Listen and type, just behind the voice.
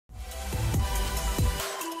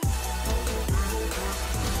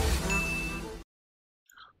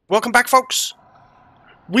Welcome back, folks.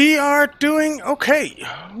 We are doing okay,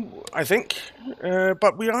 I think,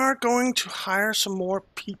 but we are going to hire some more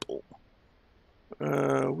people.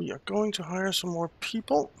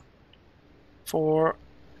 For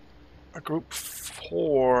a group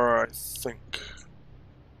 4, I think.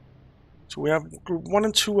 So we have group 1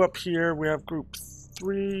 and 2 up here. We have group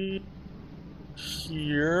 3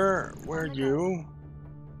 here. Where are you?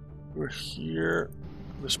 We're here.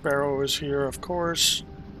 The Sparrow is here, of course.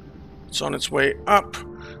 It's on its way up.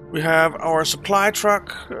 We have our supply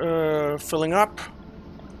truck filling up.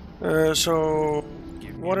 So,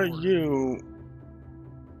 what are you?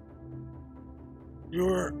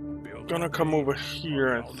 You're gonna come over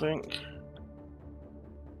here, I think.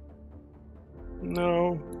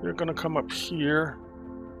 No, you're gonna come up here.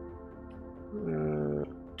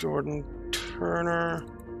 Jordan Turner.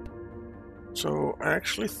 So, I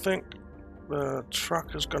actually think the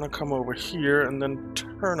truck is gonna come over here, and then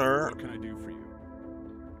Turner What can I do for you?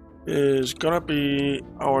 is gonna be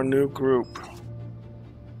our new group.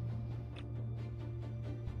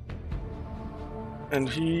 And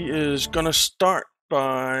he is gonna start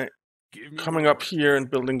by coming up here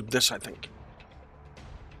and building this, I think.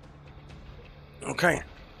 Okay.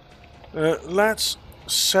 Let's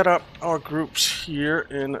set up our groups here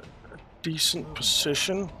in a decent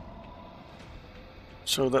position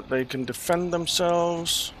so that they can defend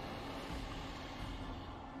themselves.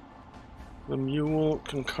 The mule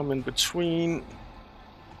can come in between.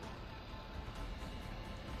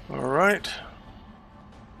 Alright.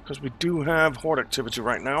 Because we do have horde activity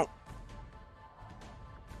right now.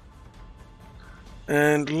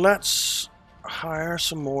 And let's hire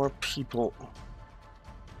some more people.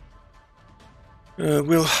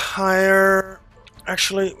 We'll hire...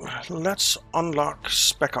 Actually, let's unlock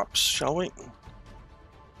Spec Ops, shall we?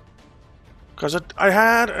 Because I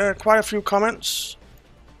had quite a few comments,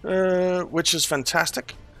 which is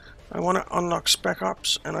fantastic. I want to unlock Spec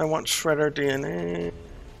Ops, and I want Shredder DNA,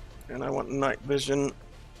 and I want Night Vision.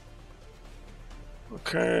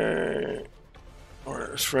 Okay. Or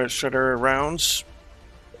Shredder rounds.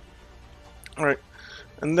 Alright.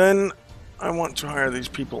 And then I want to hire these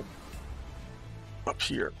people up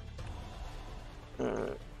here.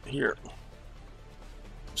 Here.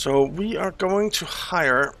 So we are going to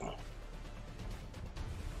hire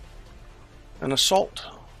an assault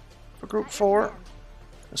for group 4,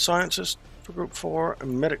 a scientist for group 4, a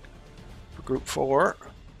medic for group 4.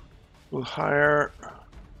 We'll hire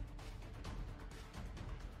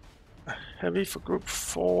a heavy for group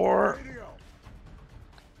 4,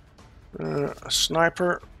 a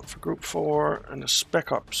sniper for group 4, and a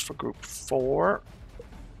spec ops for group 4.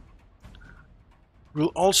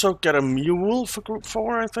 We'll also get a mule for group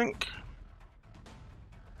 4, I think.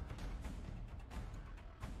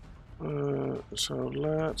 So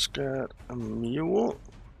let's get a mule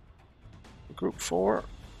for group 4.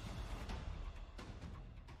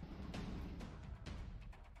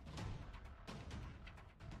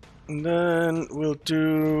 And then we'll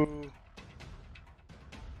do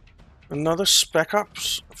another spec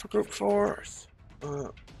ops for group 4.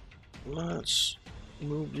 Let's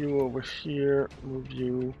move you over here, move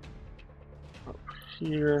you up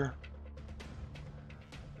here,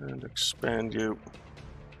 and expand you.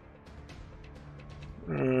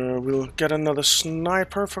 We'll get another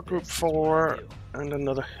sniper for group 4 and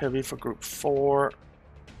another heavy for group 4.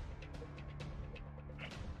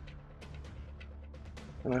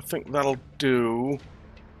 And I think that'll do.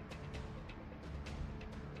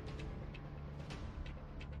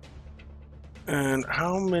 And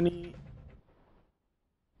how many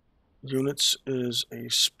units is a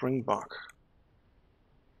Springbok?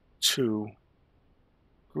 2.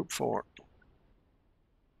 Group 4.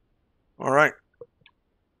 Alright.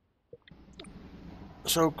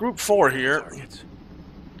 So group 4 here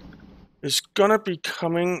is gonna be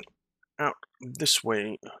coming out this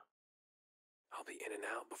way. I'll be in and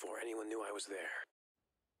out before anyone knew I was there.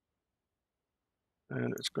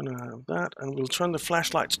 And it's gonna have that, and we'll turn the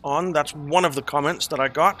flashlights on. That's one of the comments that I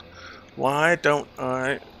got. Why don't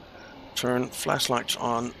I turn flashlights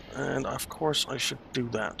on? And of course I should do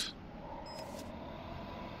that.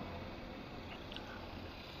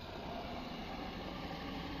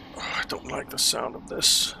 Oh, I don't like the sound of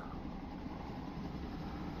this.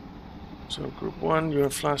 So group 1, you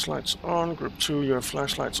have flashlights on. Group 2, you have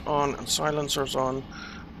flashlights on and silencers on.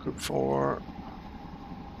 Group 4.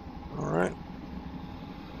 Alright.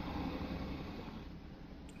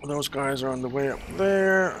 Those guys are on the way up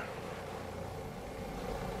there.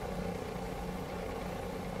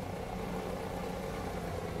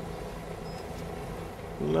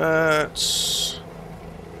 Let's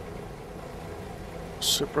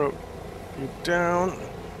Cipro, you down.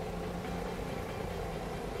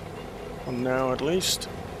 For now, at least.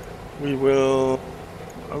 We will...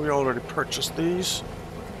 Oh, we already purchased these.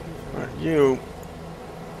 Alright, you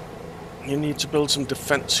need to build some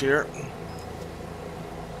defense here.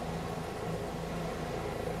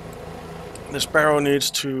 This barrow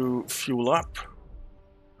needs to fuel up.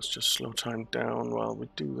 Let's just slow time down while we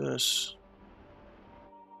do this.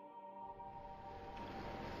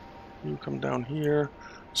 You come down here.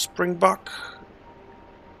 Springbok,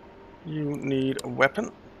 you need a weapon.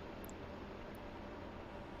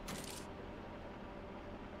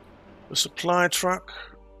 The supply truck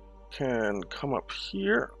can come up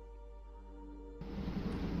here,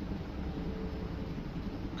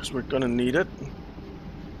 because we're gonna need it.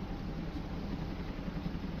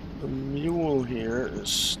 The mule here is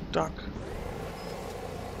stuck.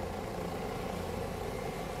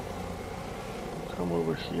 Come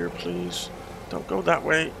over here, please. Don't go that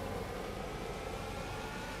way.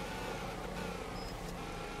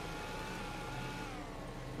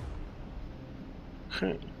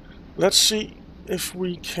 Okay. Let's see if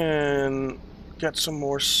we can get some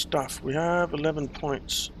more stuff. We have 11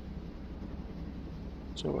 points.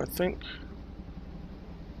 So I think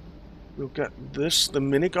we'll get this, the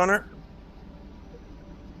minigunner.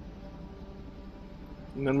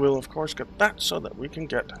 And then we'll of course get that so that we can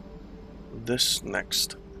get this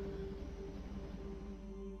next.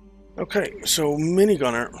 Okay, so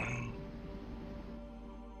minigunner.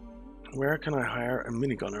 Where can I hire a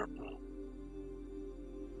minigunner?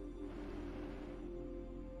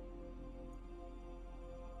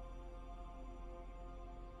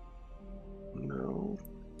 No.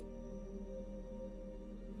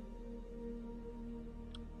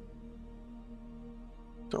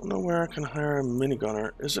 Don't know where I can hire a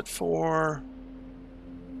minigunner. Is it for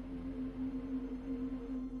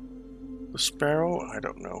the Sparrow? I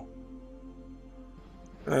don't know.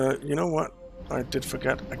 You know what I did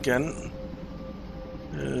forget again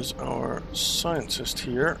is our scientist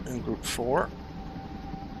here in group 4.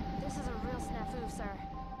 This is a real snafu, sir.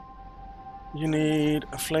 You need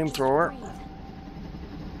a flamethrower.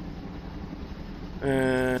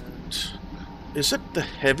 And is it the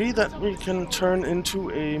heavy that we can turn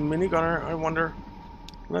into a minigunner, I wonder?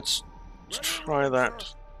 Let's try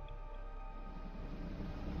that.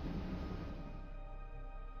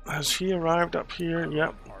 Has he arrived up here?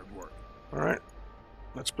 Yep. Alright.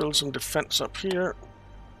 Let's build some defense up here.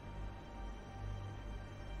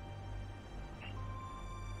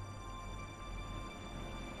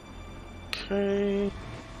 Okay.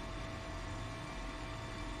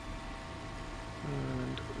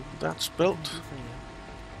 And that's built.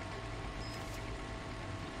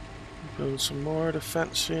 Build some more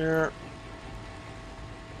defense here.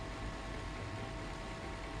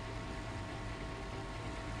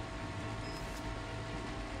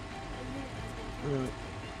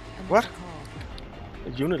 What? A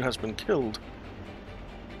unit has been killed.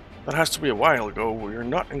 That has to be a while ago. We are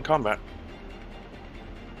not in combat.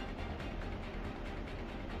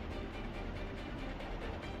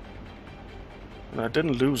 And I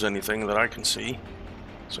didn't lose anything that I can see.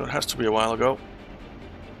 So it has to be a while ago.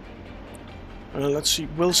 Let's see,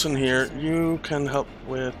 Wilson here. You can help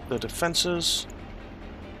with the defenses.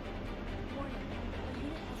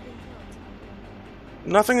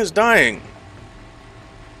 Nothing is dying.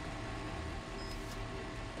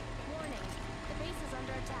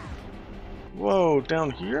 Whoa,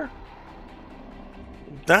 down here?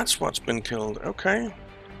 That's what's been killed. Okay.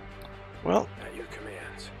 Well, At your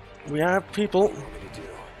commands. we have people. What do you want me to do?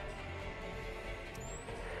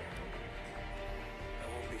 I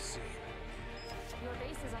won't be seen. Your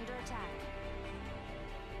base is under attack.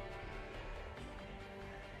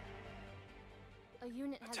 A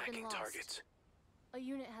unit has been Attacking lost. targets. A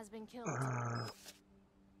unit has been killed.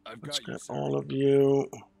 Let's get all of you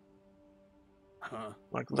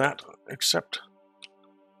like that, except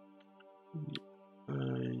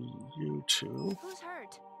you two. Who's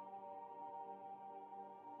hurt?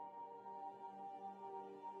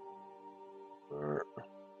 Are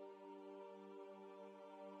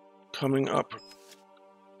coming up.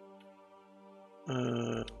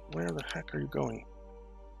 Where the heck are you going?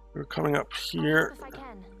 You're coming up here. If I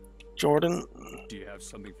can. Jordan, Do you have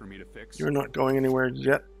something for me to fix? you're not going anywhere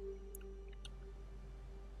yet.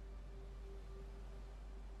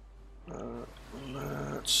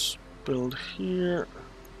 Let's build here.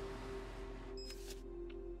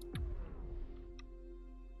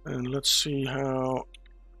 And let's see how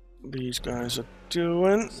these guys are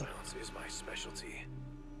doing. Silence is my specialty.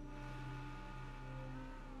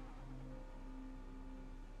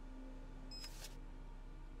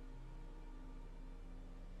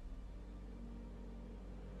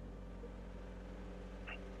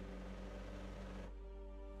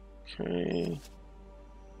 Okay.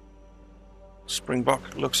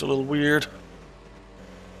 Springbok looks a little weird.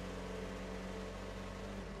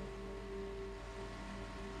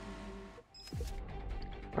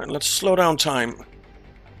 Alright, let's slow down time.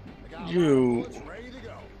 You.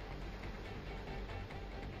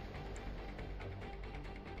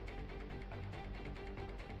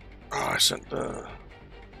 Oh, I sent the...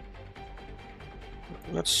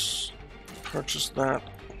 Let's purchase that.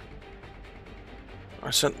 I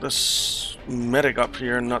sent this medic up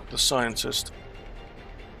here, not the scientist.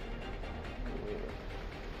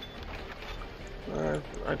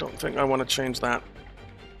 I don't think I want to change that.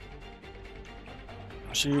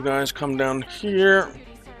 So you guys come down here.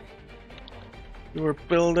 You are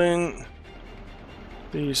building.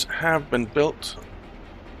 These have been built.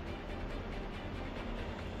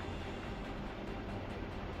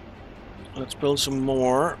 Let's build some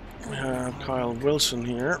more. We have Kyle Wilson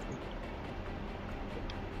here.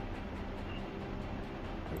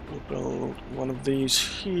 We'll build one of these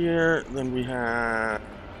here. Then we have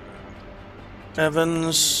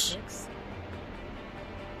Evans.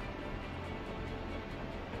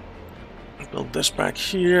 Build this back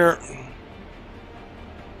here.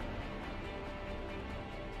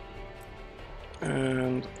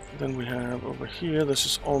 And then we have over here, this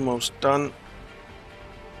is almost done.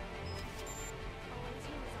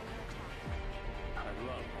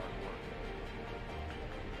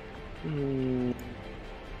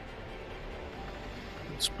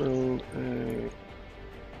 Let's build a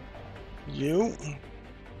U.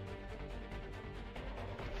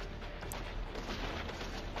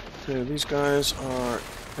 Okay, these guys are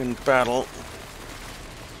in battle.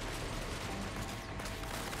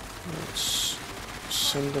 Let's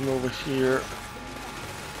send them over here.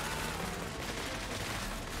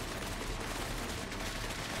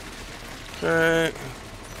 Okay.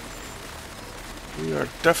 We are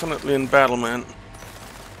definitely in battle, man.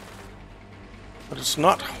 But it's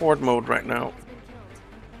not horde mode right now.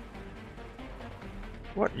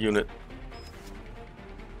 What unit?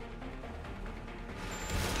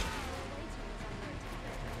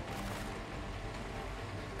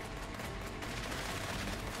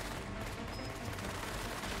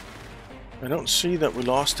 I don't see that we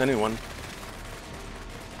lost anyone.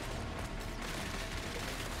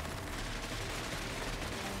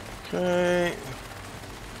 Okay.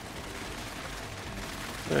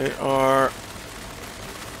 They are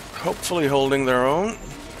hopefully holding their own.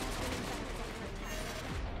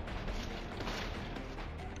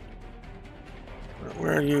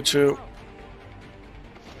 Where are you two?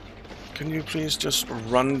 Can you please just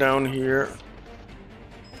run down here?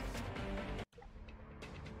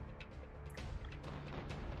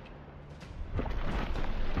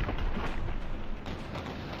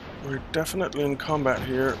 We're definitely in combat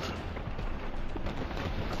here.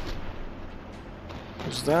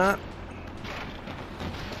 Is that?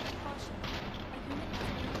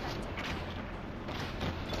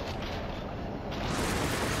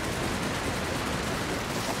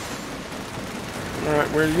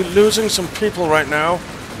 Alright, we're losing some people right now.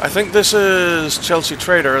 I think this is Chelsea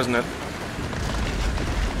Trader, isn't it?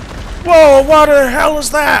 Whoa, what the hell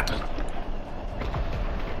is that?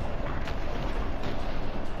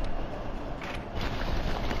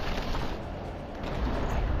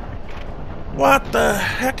 What the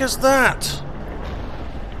heck is that?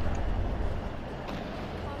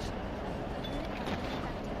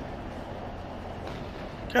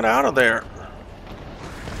 Get out of there.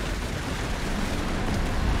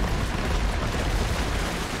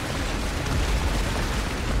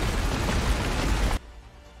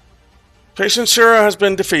 Patient Zero has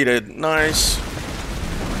been defeated. Nice.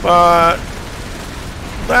 But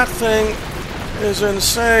that thing is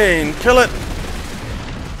insane. Kill it.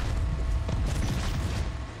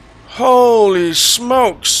 Holy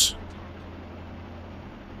smokes!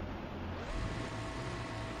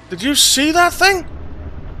 Did you see that thing?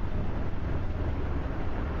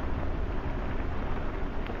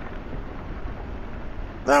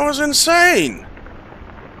 That was insane!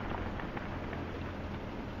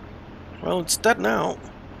 Well, it's dead now.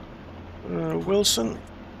 Wilson,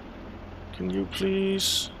 can you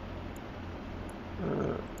please...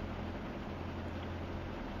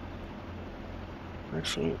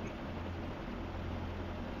 actually...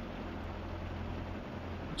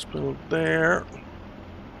 let's build there.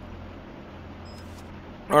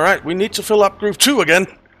 Alright, we need to fill up Group 2 again.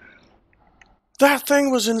 That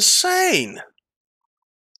thing was insane!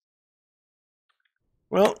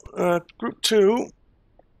 Well, Group 2,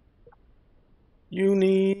 you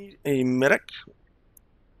need a medic.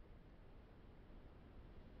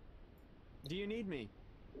 Do you need me?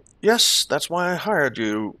 Yes, that's why I hired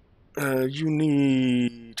you. You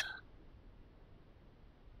need...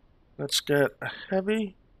 Let's get a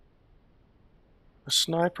heavy, a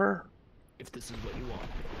sniper, If this is what you want.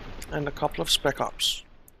 and a couple of spec ops.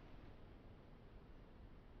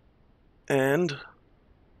 And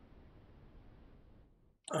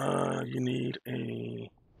you need a...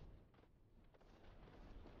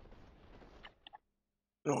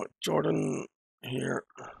 No, Jordan here.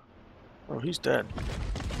 Oh, he's dead.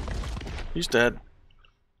 He's dead.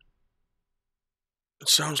 It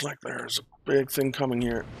sounds like there's a big thing coming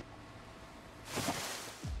here.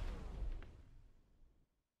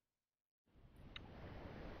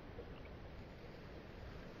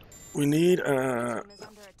 We need System is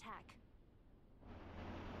under attack.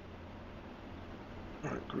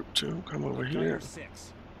 Alright, group 2, come over Gunner here.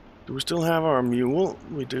 6. Do we still have our mule?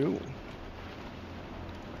 We do.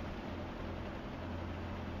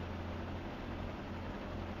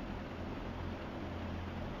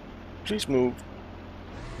 Please move.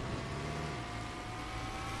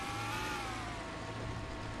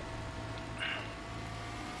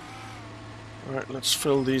 Alright, let's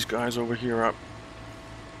fill these guys over here up.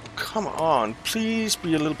 Come on, please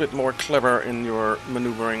be a little bit more clever in your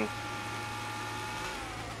maneuvering.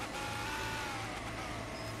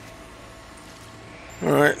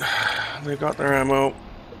 Alright, they got their ammo.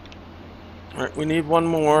 Alright, we need one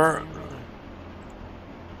more.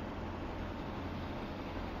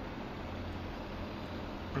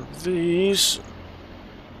 Of these.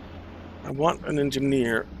 I want an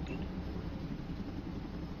engineer.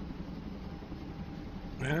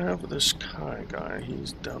 I have this Kai guy,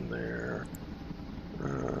 he's down there.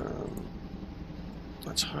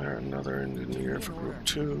 Let's hire another engineer for group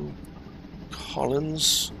 2.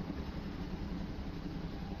 Collins.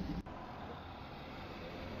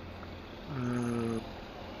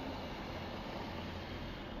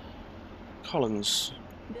 Collins.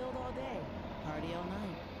 Build all day, party all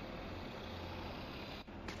night.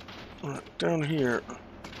 Right, down here.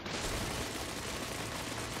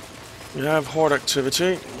 We have horde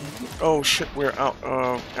activity. Oh shit, we're out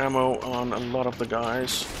of ammo on a lot of the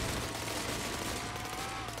guys.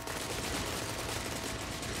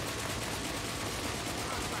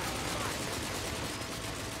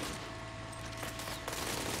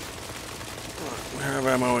 Right, we have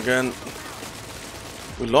ammo again.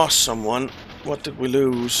 We lost someone. What did we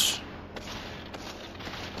lose?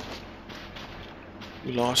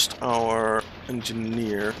 We lost our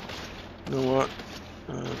engineer. You know what?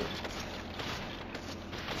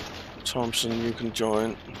 Thompson, you can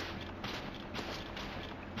join.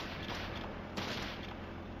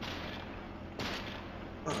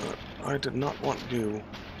 I did not want you.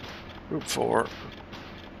 Group 4.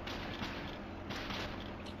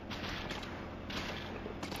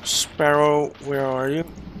 Sparrow, where are you?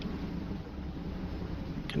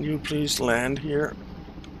 Can you please land here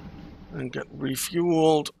and get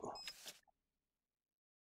refueled?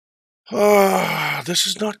 This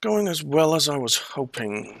is not going as well as I was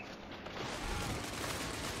hoping.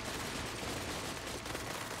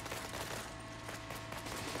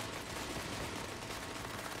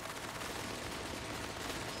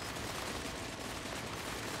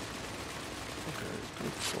 Okay,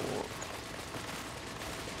 group 4.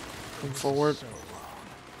 Come forward.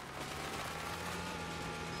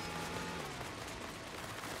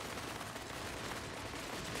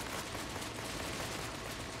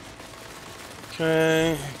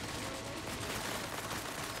 Okay.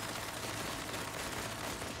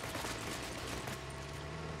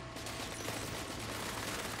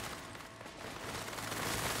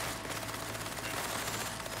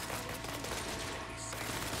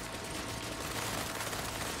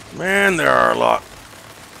 Man, there are a lot.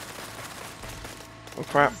 Oh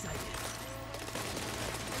crap.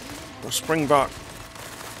 The Springbok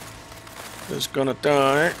is gonna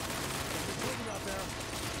die.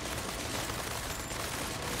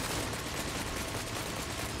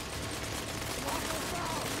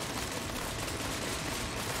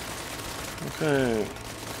 Okay.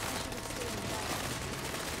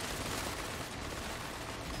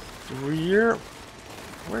 Rear.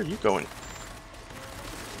 Where are you going?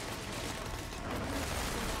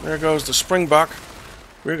 There goes the Springbok.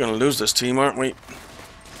 We're gonna lose this team, aren't we?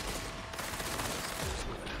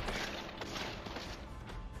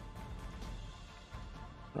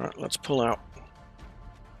 Alright, let's pull out.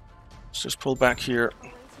 Let's just pull back here.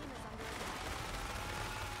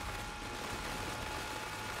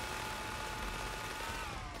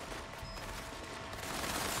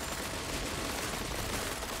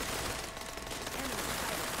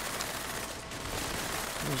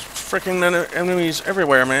 There's freaking enemies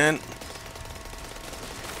everywhere, man.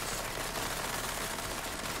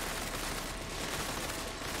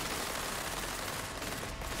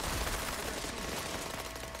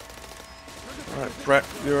 Alright, Brett,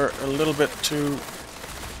 you're a little bit too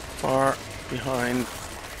far behind.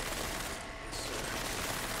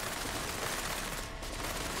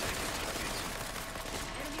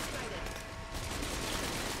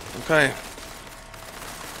 Okay.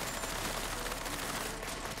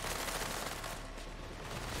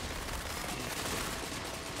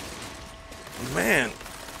 Man.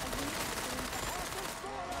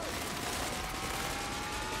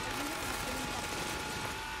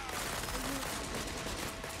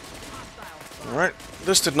 Alright,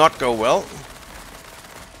 this did not go well.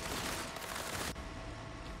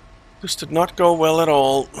 This did not go well at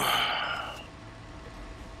all.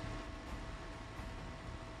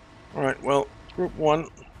 Alright, well, group 1.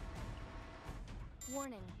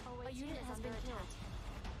 Warning. A unit has been killed.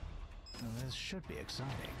 This should be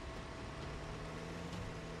exciting.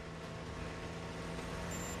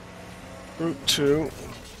 Group 2.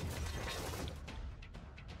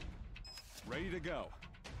 Ready to go.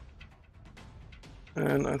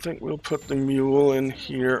 And I think we'll put the mule in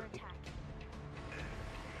here.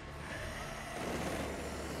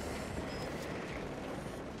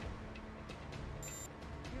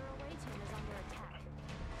 Your away team is under attack.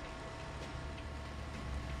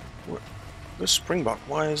 This Springbok,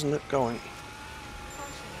 why isn't it going?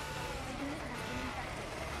 Caution. A unit has been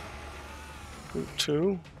infected. Group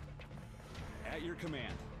 2. At your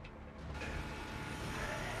command.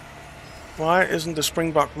 Why isn't the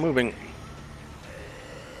Springbok moving?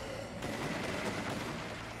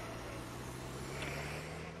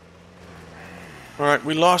 Alright,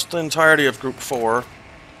 we lost the entirety of Group 4.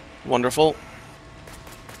 Wonderful.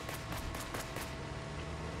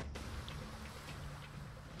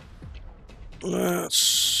 Let's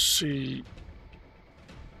see.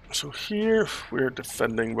 So here we're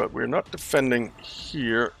defending, but we're not defending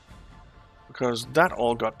here because that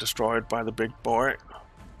all got destroyed by the big boy.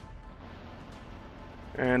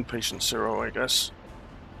 And Patient Zero, I guess.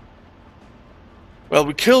 Well,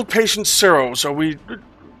 we killed Patient Zero, so we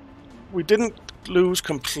didn't lose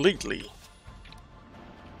completely.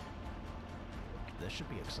 This should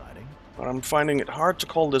be exciting. But I'm finding it hard to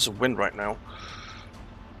call this a win right now.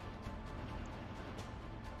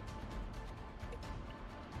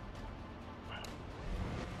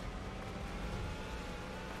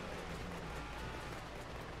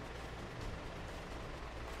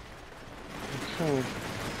 Okay.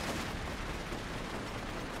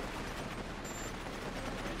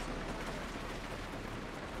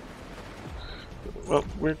 Well,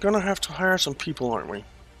 we're gonna have to hire some people, aren't we?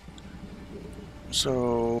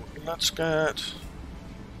 So let's get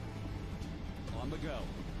On the go.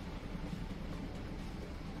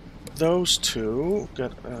 those two,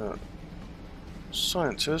 get a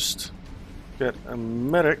scientist, get a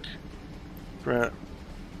medic, get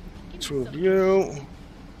 2 of you,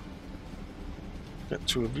 get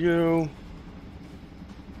 2 of you,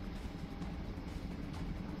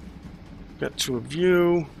 get 2 of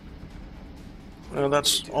you.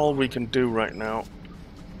 That's all we can do right now.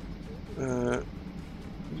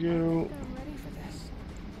 You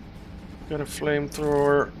get a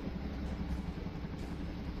flamethrower.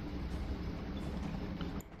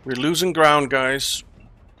 We're losing ground, guys.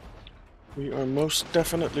 We are most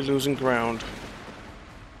definitely losing ground.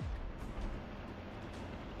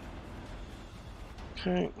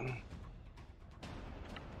 Okay.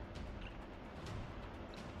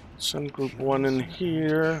 Send group 1 in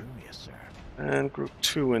here. Yes, sir. And group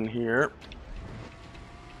 2 in here.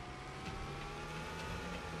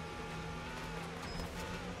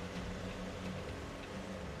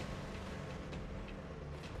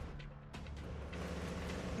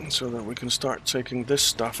 And so that we can start taking this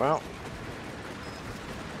stuff out.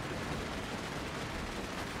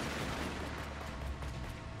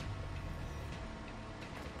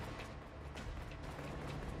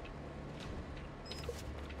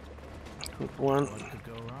 Group 1, What could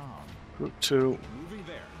go wrong? group 2. Moving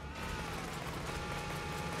there.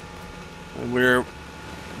 And we're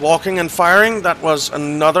walking and firing. That was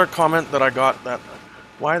another comment that I got, that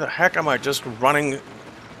why the heck am I just running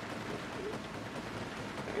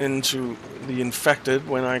into the infected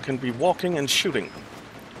when I can be walking and shooting?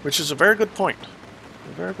 Which is a very good point.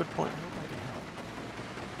 A very good point.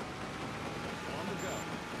 On the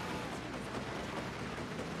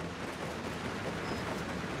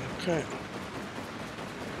go. Okay.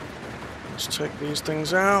 Let's take these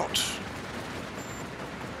things out.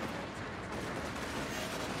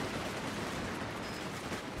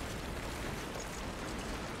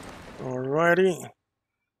 Alrighty.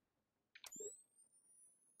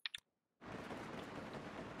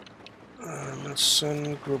 Let's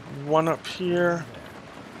send group 1 up here,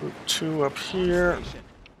 group 2 up here. Station.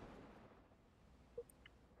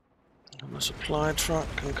 And the supply truck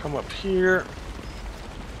can come up here.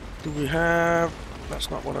 Do we have... That's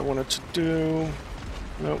not what I wanted to do.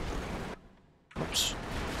 Nope. Oops.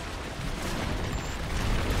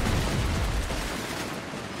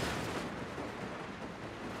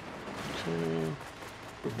 Okay.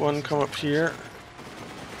 Group 1 come up here.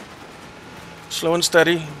 Slow and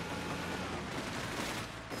steady.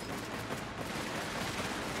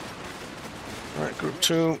 Alright, group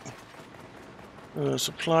 2.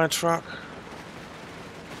 Supply truck.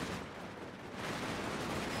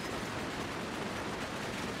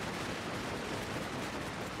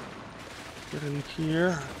 Get in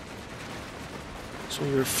here. So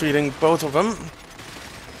you're feeding both of them.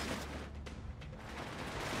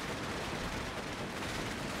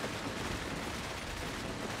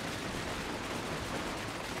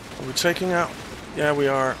 Are we taking out? Yeah, we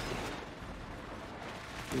are.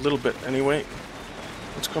 A little bit, anyway.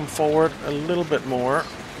 Let's come forward a little bit more.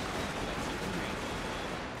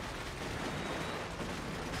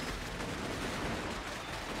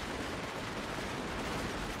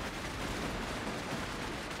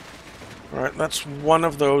 Alright, that's one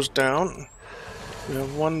of those down. We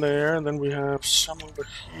have one there, and then we have some over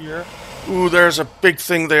here. Ooh, there's a big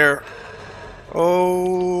thing there.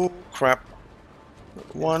 Oh, crap.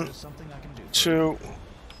 One, two.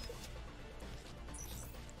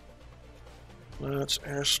 Let's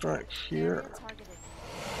airstrike here.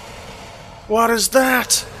 What is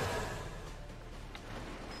that?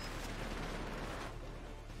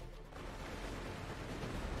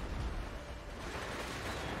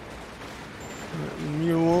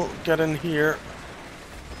 Mule, get in here.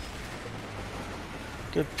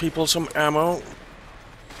 Give people some ammo.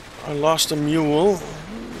 I lost a mule.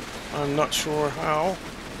 I'm not sure how.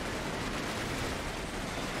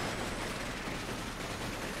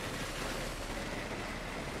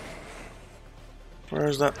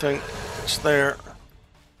 Where's that thing? It's there.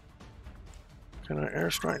 Can I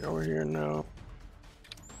airstrike over here? No.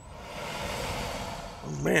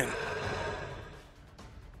 Oh man.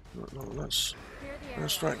 No, let's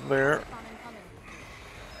airstrike there.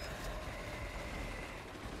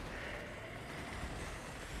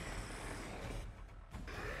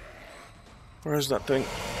 Where's that thing?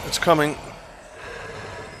 It's coming.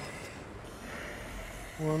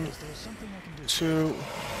 One, two.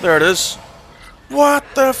 There it is. What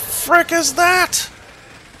the frick is that?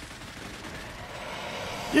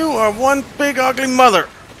 You are one big ugly mother.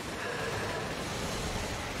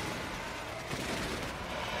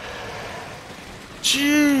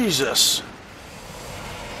 Jesus.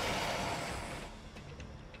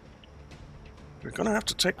 We're gonna have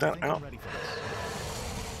to take that out.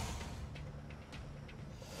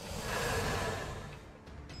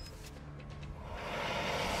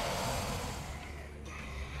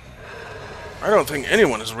 I don't think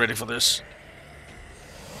anyone is ready for this.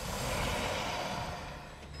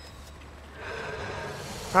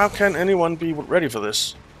 How can anyone be ready for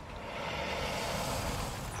this?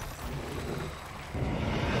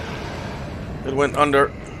 It went under.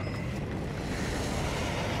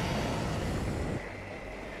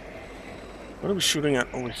 What are we shooting at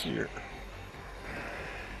over here?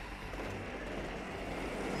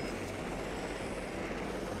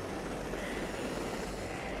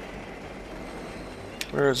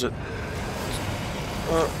 Where is it?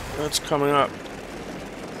 Oh, it's coming up.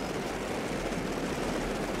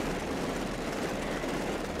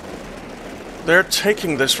 They're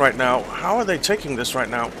taking this right now. How are they taking this right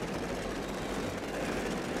now?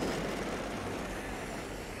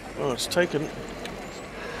 Oh, it's taken.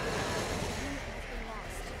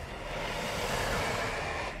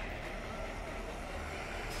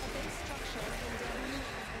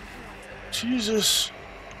 Jesus.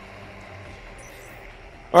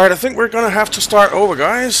 Alright, I think we're gonna have to start over,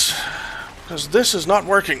 guys. Because this is not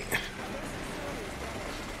working.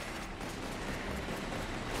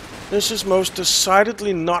 This is most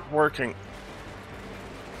decidedly not working.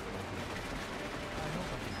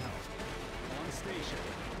 On station.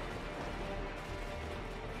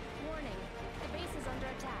 Warning, the base is under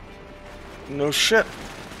attack. No shit.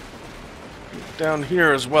 Down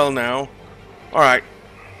here as well now. Alright.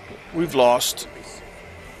 We've lost.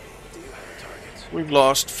 We've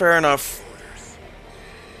lost. Fair enough.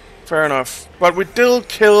 Fair enough. But we did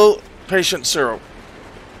kill Patient Zero.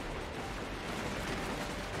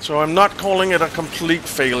 So I'm not calling it a complete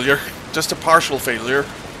failure. Just a partial failure.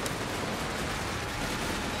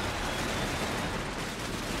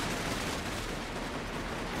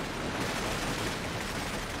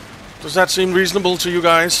 Does that seem reasonable to you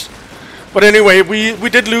guys? But anyway, we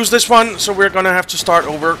did lose this one, so we're gonna have to start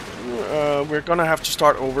over. We're gonna have to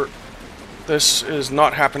start over. This is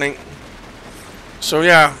not happening. So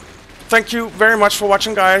yeah, thank you very much for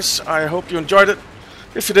watching, guys. I hope you enjoyed it.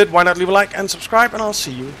 If you did, why not leave a like and subscribe, and I'll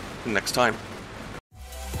see you next time.